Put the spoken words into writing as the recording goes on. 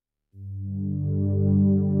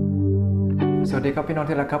สวัสดีครับพี่น้อง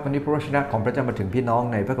ที่รักครับวันนี้พระวจนะของพระเจ้ามาถึงพี่น้อง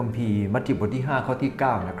ในพระคัมภีร์มัทธิวบทที่5ข้อที่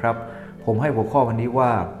9นะครับผมให้หัวข้อวันนี้ว่า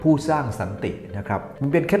ผู้สร้างสันตินะครับมั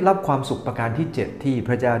นเป็นเคล็ดลับความสุขประการที่7ที่พ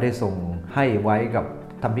ระเจ้าได้ทรงให้ไว้กับ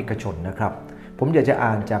ธรรมิกชนนะครับผมอยากจะ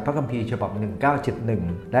อ่านจากพระคัมภีร์ฉบับ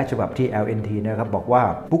1971และฉบับที่ LNT นะครับบอกว่า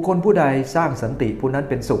บุคคลผู้ใดสร้างสันติผู้นั้น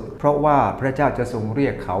เป็นสุขเพราะว่าพระเจ้าจะทรงเรี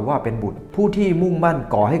ยกเขาว่าเป็นบุตรผู้ที่มุ่งมั่น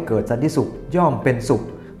ก่อให้เกิดสันติสุขย่อมเป็นสุข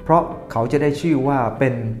เพราะเขาจะได้ชื่อว่าเป็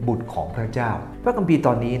นบุตรของพระเจ้าพระคัมภีร์ต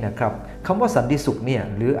อนนี้นะครับคำว่าสันติสุขเนี่ย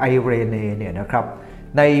หรือไอเรเนเนี่ยนะครับ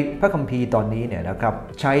ในพระคัมภีร์ตอนนี้เนี่ยนะครับ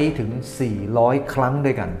ใช้ถึง400ครั้งด้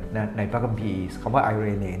วยกันนะในพระคัมภีร์คำว่าไอเร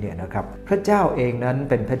เนเนี่ยนะครับพระเจ้าเองนั้น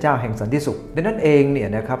เป็นพระเจ้าแห่งสันติสุขดังนั้นเองเนี่ย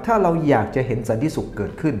นะครับถ้าเราอยากจะเห็นสันติสุขเกิ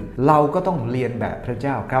ดขึ้นเราก็ต้องเรียนแบบพระเ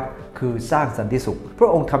จ้าครับคือสร้างสันติสุขพระ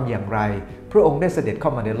องค์ทำอย่างไรพระองค์ได้เสด็จเข้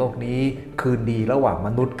ามาในโลกนี้คืนดีระหว่างม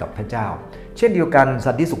นุษย์กับพระเจ้าเช่นเดียวกัน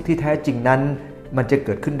สันติสุขที่แท้จริงนั้นมันจะเ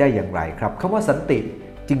กิดขึ้นได้อย่างไรครับคำว่าสันติ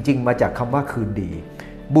จริงๆมาจากคำว่าคืนดี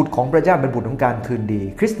บุตรของพระเจ้าเป็นบุตรของการคืนดี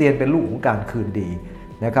คริสเตียนเป็นลูกของการคืนดี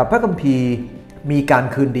นะครับพระคัมภีร์มีการ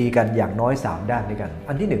คืนดีกันอย่างน้อย3ด้านด้วยกัน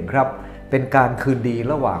อันที่1ครับเป็นการคืนดี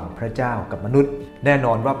ระหว่างพระเจ้ากับมนุษย์แน่น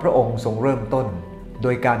อนว่าพระองค์ทรงเริ่มต้นโด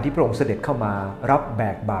ยการที่พระองค์เสด็จเข้ามารับแบ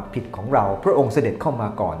กบาปผิดของเราพระองค์เสด็จเข้ามา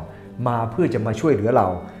ก่อนมาเพื่อจะมาช่วยเหลือเรา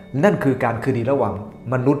นั่นคือการคืนดีระหว่าง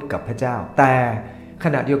มนุษย์กับพระเจ้าแต่ข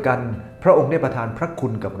ณะเดียวกันพระองค์ได้ประทานพระคุ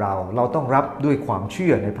ณกับเราต้องรับด้วยความเชื่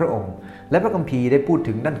อในพระองค์และพระคัมภีร์ได้พูด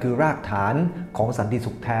ถึงนั่นคือรากฐานของสันติ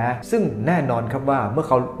สุขแท้ซึ่งแน่นอนครับว่าเมื่อ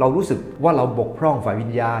เรารู้สึกว่าเราบกพร่องฝ่ายวิ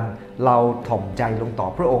ญญาณเราถ่อมใจลงต่อ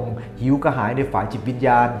พระองค์หิวกระหายในฝ่ายจิตวิญญ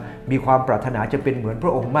าณมีความปรารถนาจะเป็นเหมือนพร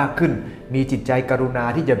ะองค์มากขึ้นมีจิตใจกรุณา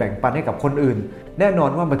ที่จะแบ่งปันให้กับคนอื่นแน่นอน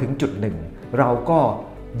ว่ามาถึงจุดหนึ่งเราก็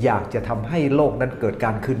อยากจะทำให้โลกนั้นเกิดก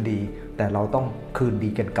ารคืนดีแต่เราต้องคืนดี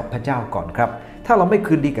กันกับพระเจ้าก่อนครับถ้าเราไม่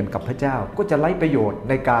คืนดีกันกับพระเจ้าก็จะไร้ประโยชน์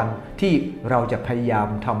ในการที่เราจะพยายาม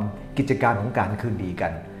ทำกิจการของการคืนดีกั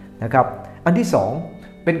นนะครับอันที่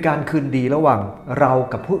2เป็นการคืนดีระหว่างเรา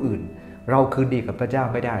กับผู้อื่นเราคืนดีกับพระเจ้า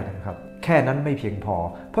ไม่ได้นะครับแค่นั้นไม่เพียงพอ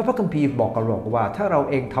เพราะพระคัมภีร์บอกกับเราว่าถ้าเรา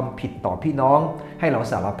เองทำผิดต่อพี่น้องให้เรา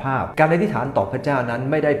สารภาพการอธิษฐานต่อพระเจ้านั้น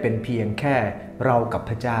ไม่ได้เป็นเพียงแค่เรากับ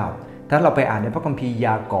พระเจ้าถ้าเราไปอ่านในพระคัมภีร์ย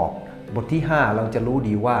ากอบบทที่5เราจะรู้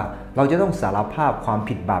ดีว่าเราจะต้องสารภาพความ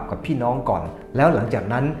ผิดบาปกับพี่น้องก่อนแล้วหลังจาก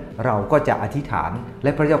นั้นเราก็จะอธิษฐานแล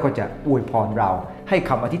ะพระเจ้าก็จะอวยพรเราให้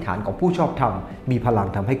คำอธิษฐานของผู้ชอบธรรมมีพลัง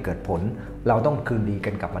ทำให้เกิดผลเราต้องคืนดีกั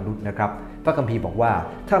นกับมนุษย์นะครับพระคัมภีร์บอกว่า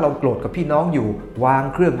ถ้าเราโกรธกับพี่น้องอยู่วาง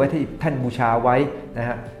เครื่องไว้ที่แท่นบูชาไว้นะฮ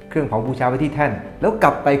ะเครื่องเผาบูชาไว้ที่แท่นแล้วก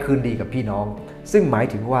ลับไปคืนดีกับพี่น้องซึ่งหมาย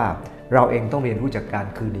ถึงว่าเราเองต้องเรียนรู้จากการ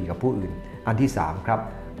คืนดีกับผู้อื่นอันที่3ครับ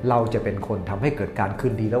เราจะเป็นคนทำให้เกิดการคื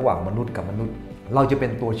นดีระหว่างมนุษย์กับมนุษย์เราจะเป็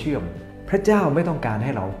นตัวเชื่อมพระเจ้าไม่ต้องการใ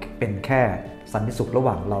ห้เราเป็นแค่สันติสุขระห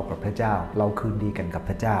ว่างเรากับพระเจ้าเราคืนดีกันกับ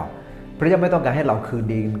พระเจ้าพระเจ้าไม่ต้องการให้เราคืน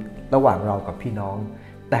ดีระหว่างเรากับพี่น้อง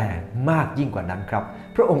แต่มากยิ่งกว่านั้นครับ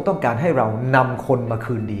พระองค์ต้องการให้เรานำคนมา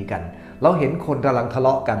คืนดีกันเราเห็นคนกำลังทะเล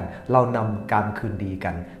าะกันเรานำการคืนดีกั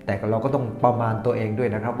นแต่เราก็ต้องประมาณตัวเองด้วย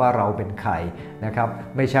นะครับว่าเราเป็นใครนะครับ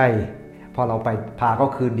ไม่ใช่พอเราไปพาเขา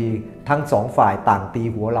คืนดีทั้ง2ฝ่ายต่างตี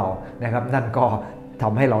หัวเรานะครับนั่นก็ท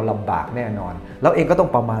ำให้เราลำบากแน่นอนเราเองก็ต้อง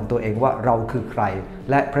ประมาณตัวเองว่าเราคือใคร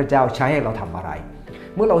และพระเจ้าใช้ให้เราทำอะไร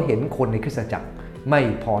เมื่อเราเห็นคนในคริสตจักรไม่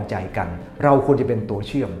พอใจกันเราควรจะเป็นตัวเ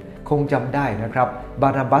ชื่อมคงจำได้นะครับบา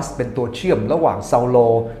นาบัสเป็นตัวเชื่อมระหว่างเซาโล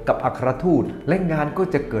กับอัครทูตและงานก็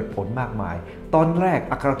จะเกิดผลมากมายตอนแรก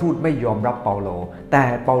อัครทูตไม่ยอมรับเปาโลแต่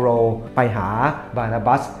เปาโลไปหาบานา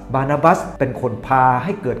บัสเป็นคนพาใ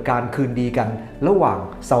ห้เกิดการคืนดีกันระหว่าง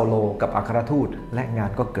เซาโลกับอัครทูตและงา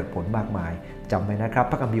นก็เกิดผลมากมายจำไว้นะครับ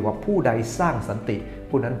พระคัมภีร์ว่าผู้ใดสร้างสันติ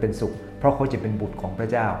ผู้นั้นเป็นสุขเพราะเขาจะเป็นบุตรของพระ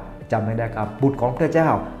เจ้าจำไว้นะครับบุตรของพระเจ้า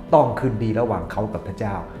ต้องคืนดีระหว่างเขากับพระเจ้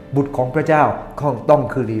าบุตรของพระเจ้าต้อง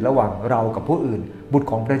คืนดีระหว่างเรากับผู้อื่นบุตร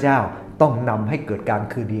ของพระเจ้าต้องนำให้เกิดการ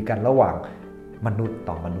คืนดีกันระหว่างมนุษย์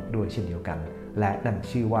ต่อมนุษย์ด้วยเช่นเดียวกันและนั่น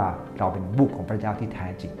ชื่อว่าเราเป็นบุตรของพระเจ้าที่แท้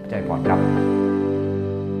จริงใจพรครับ